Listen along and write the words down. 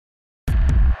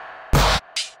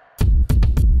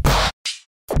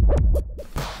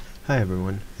Hi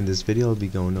everyone, in this video I'll be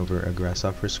going over a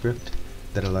Grasshopper script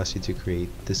that allows you to create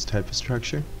this type of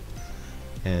structure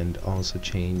and also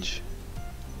change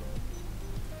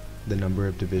the number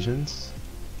of divisions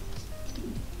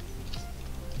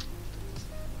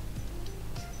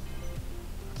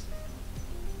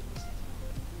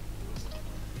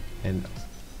and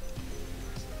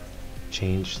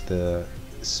change the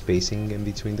spacing in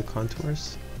between the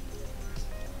contours,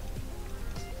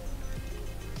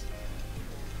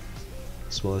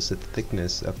 as well as the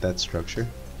thickness of that structure.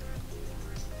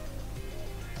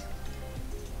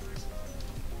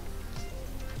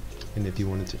 And if you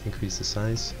wanted to increase the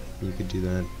size, you could do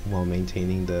that while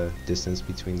maintaining the distance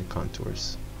between the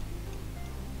contours.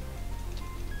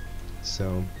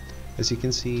 So as you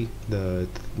can see, the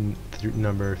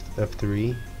number of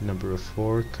 3, number of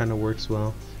 4 kind of works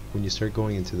well. When you start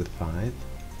going into the 5,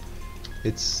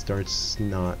 it starts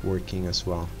not working as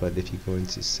well, but if you go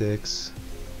into 6,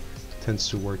 it tends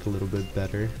to work a little bit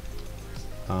better.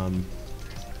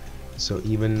 So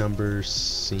even numbers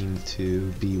seem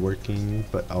to be working,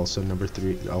 but also number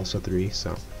 3, also 3,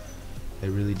 so it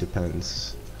really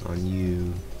depends on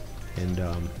you and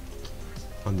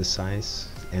on the size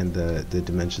and the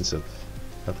dimensions of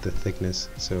the thickness,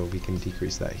 so we can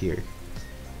decrease that here.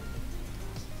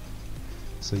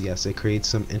 So yes, it creates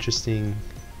some interesting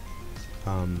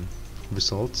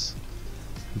results,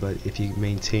 but if you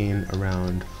maintain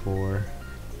around 4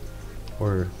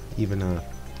 or even a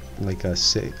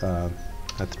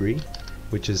 3,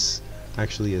 which is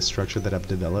actually a structure that I've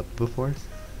developed before,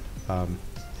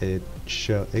 it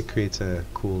creates a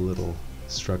cool little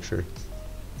structure.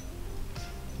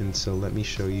 And so let me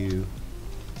show you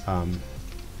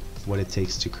what it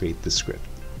takes to create the script.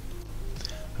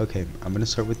 Okay, I'm going to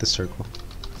start with the circle,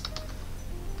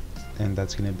 and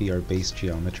that's going to be our base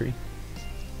geometry,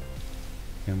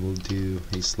 and we'll do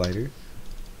a slider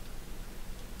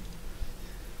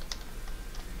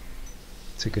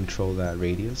to control that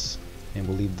radius, and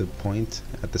we'll leave the point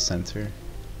at the center,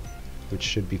 which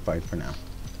should be 5 for now.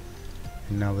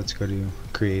 And now let's go to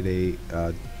create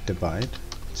a divide.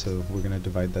 So we're going to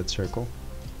divide that circle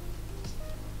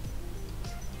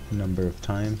a number of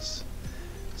times.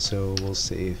 So we'll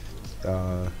say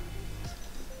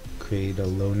create a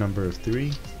low number of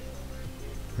 3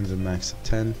 and a max of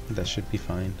 10. That should be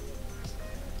fine.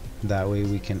 That way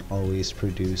we can always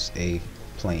produce a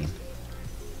plane.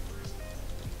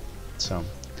 So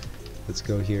let's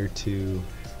go here to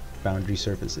boundary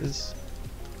surfaces,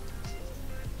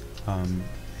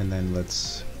 and then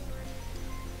let's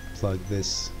plug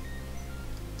this.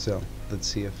 So let's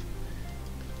see if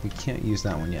we can't use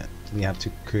that one yet. We have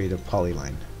to create a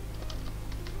polyline.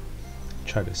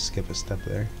 Try to skip a step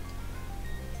there.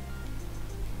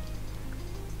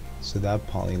 So that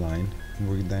polyline,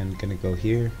 we're then going to go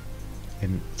here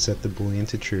and set the boolean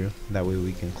to true. That way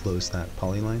we can close that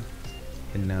polyline,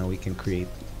 and now we can create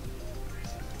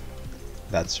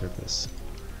that surface.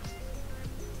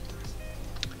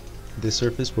 This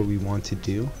surface, what we want to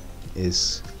do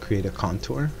is create a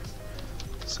contour.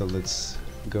 So let's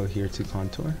go here to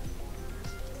contour.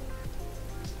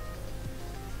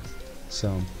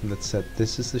 So let's set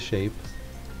this as the shape,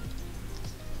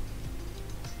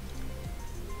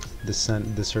 the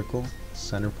circle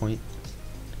center point,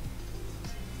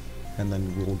 and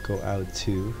then we'll go out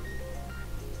to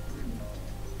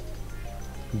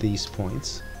these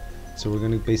points. So we're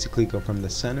going to basically go from the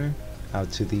center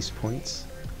out to these points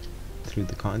through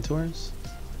the contours,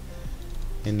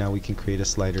 and now we can create a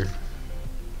slider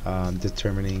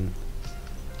determining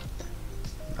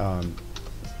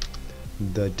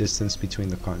the distance between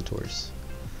the contours.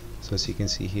 So as you can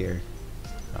see here,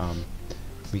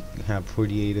 we have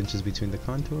 48 inches between the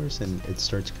contours, and it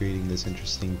starts creating this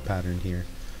interesting pattern here.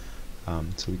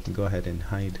 So we can go ahead and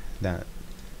hide that,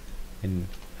 and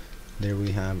there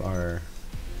we have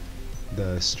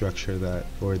the structure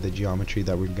or the geometry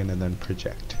that we're gonna then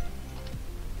project.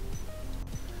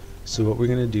 So what we're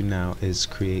gonna do now is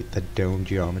create the dome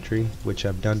geometry, which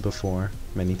I've done before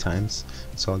many times,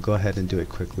 so I'll go ahead and do it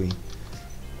quickly.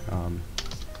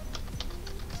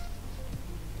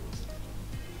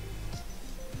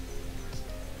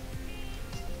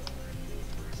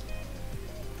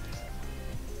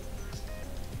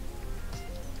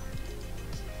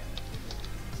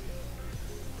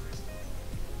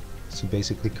 So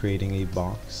basically creating a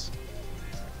box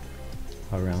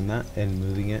around that and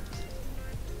moving it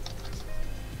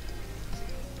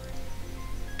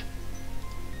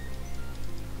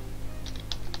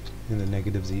in the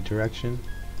 -z direction,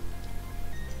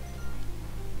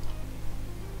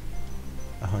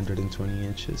 120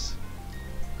 inches,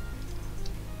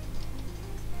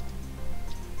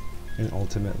 and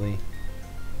ultimately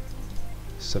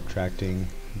subtracting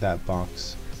that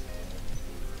box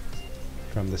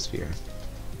from the sphere.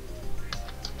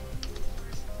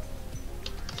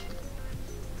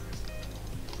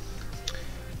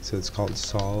 So it's called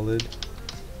solid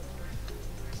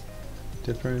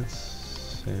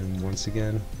difference, and once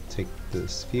again take the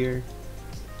sphere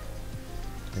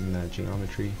and that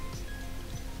geometry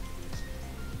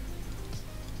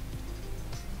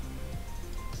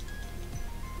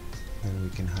and we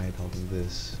can hide all of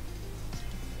this.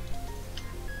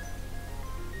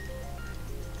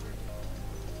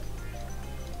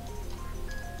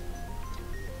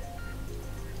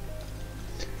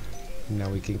 Now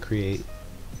we can create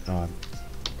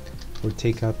or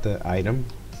take out the item,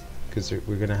 because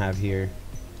we're gonna have here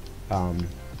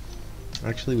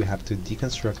actually we have to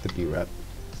deconstruct the B-rep.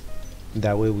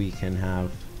 That way we can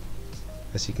have,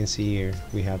 as you can see here,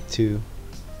 we have two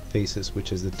faces,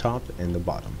 which is the top and the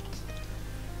bottom,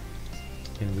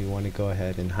 and we want to go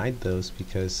ahead and hide those,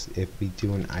 because if we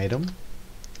do an item,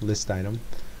 list item,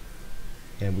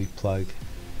 and we plug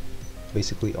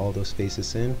basically all those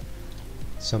faces in,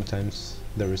 sometimes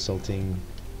the resulting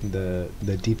the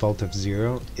default of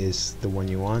 0 is the one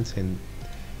you want, and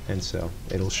so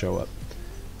it'll show up.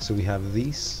 So we have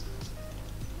these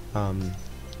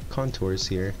contours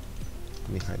here. Let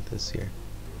me hide this here.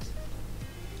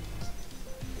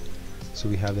 So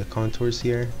we have the contours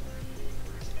here,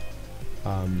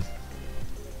 and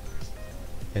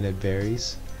it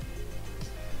varies,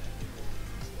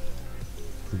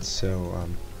 and so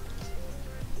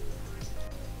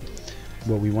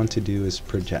what we want to do is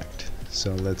project.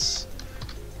 So let's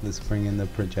bring in the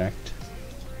project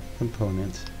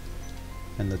component,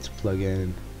 and let's plug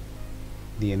in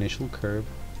the initial curve,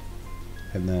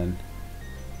 and then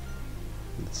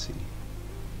let's see,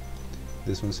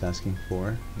 this one's asking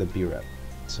for the B-rep.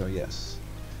 So yes,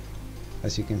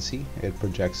 as you can see, it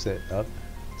projects it up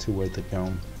to where the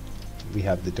dome, we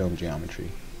have the dome geometry.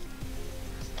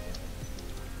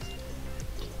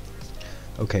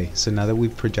 Okay, so now that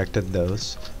we've projected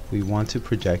those, we want to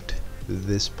project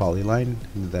this polyline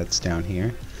that's down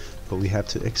here, but we have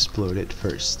to explode it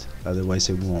first, otherwise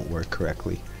it won't work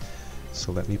correctly.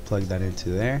 So let me plug that into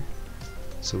there.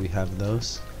 So we have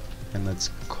those, and let's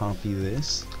copy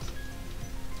this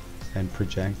and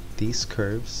project these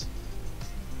curves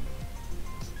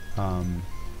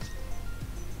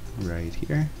right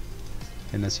here,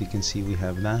 and as you can see, we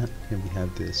have that and we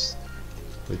have this,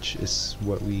 which is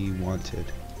what we wanted.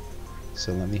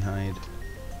 So let me hide,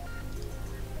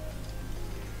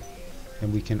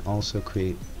 and we can also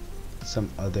create some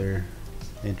other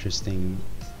interesting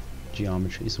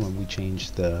geometries when we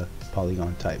change the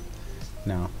polygon type.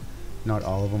 Now, not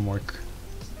all of them work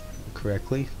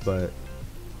correctly, but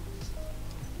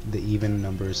the even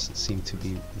numbers seem to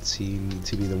be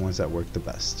the ones that work the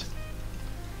best.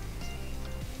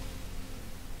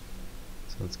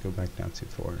 So let's go back down to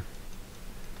 4.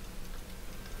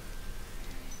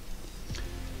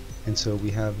 And so we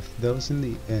have those in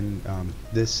the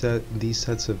these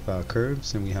sets of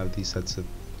curves, and we have these sets of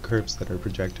curves that are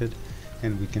projected,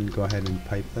 and we can go ahead and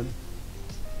pipe them.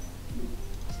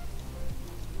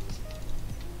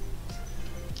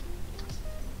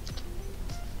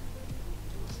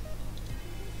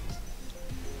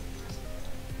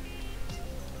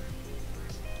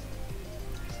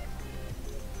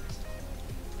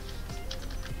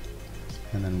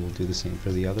 And then we'll do the same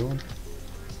for the other one.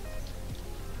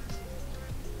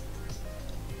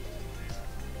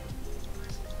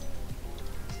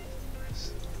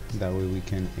 That way we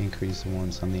can increase the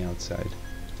ones on the outside.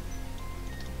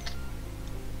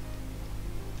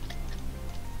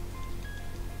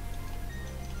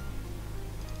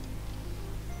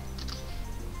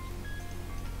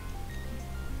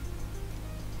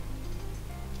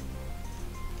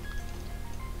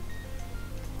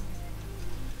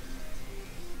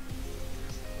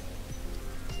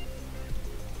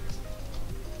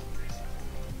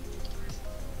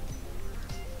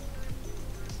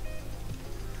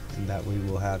 And that way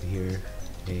we'll have here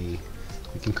we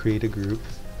can create a group,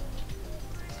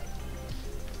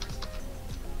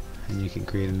 and you can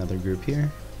create another group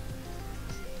here.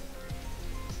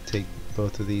 Take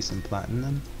both of these and flatten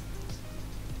them,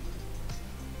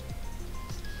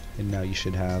 and now you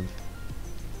should have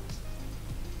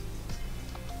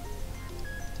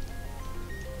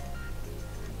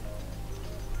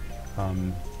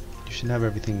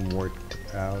everything worked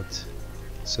out.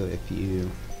 So if you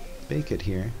bake it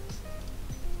here,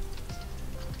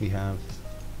 we have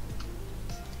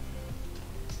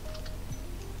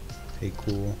a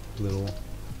cool little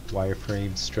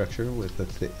wireframe structure with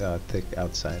a thick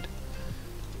outside.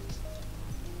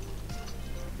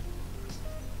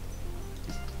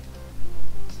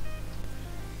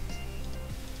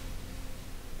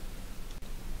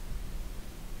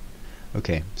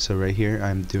 Okay, so right here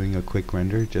I'm doing a quick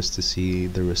render just to see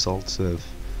the results of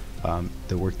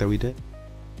the work that we did.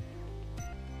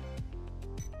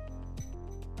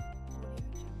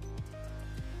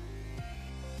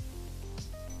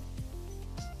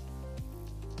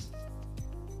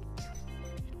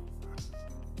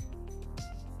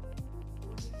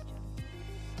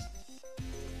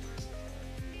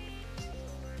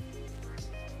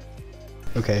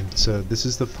 Okay, so this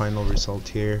is the final result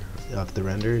here of the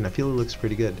render, and I feel it looks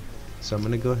pretty good. So I'm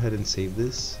going to go ahead and save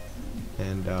this,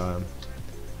 and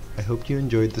I hope you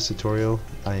enjoyed this tutorial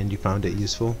and you found it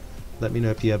useful. Let me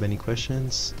know if you have any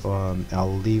questions.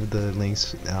 I'll leave the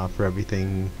links for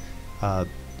everything,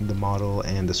 the model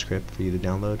and the script for you to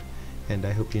download, and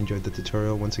I hope you enjoyed the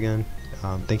tutorial once again.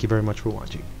 Thank you very much for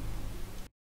watching.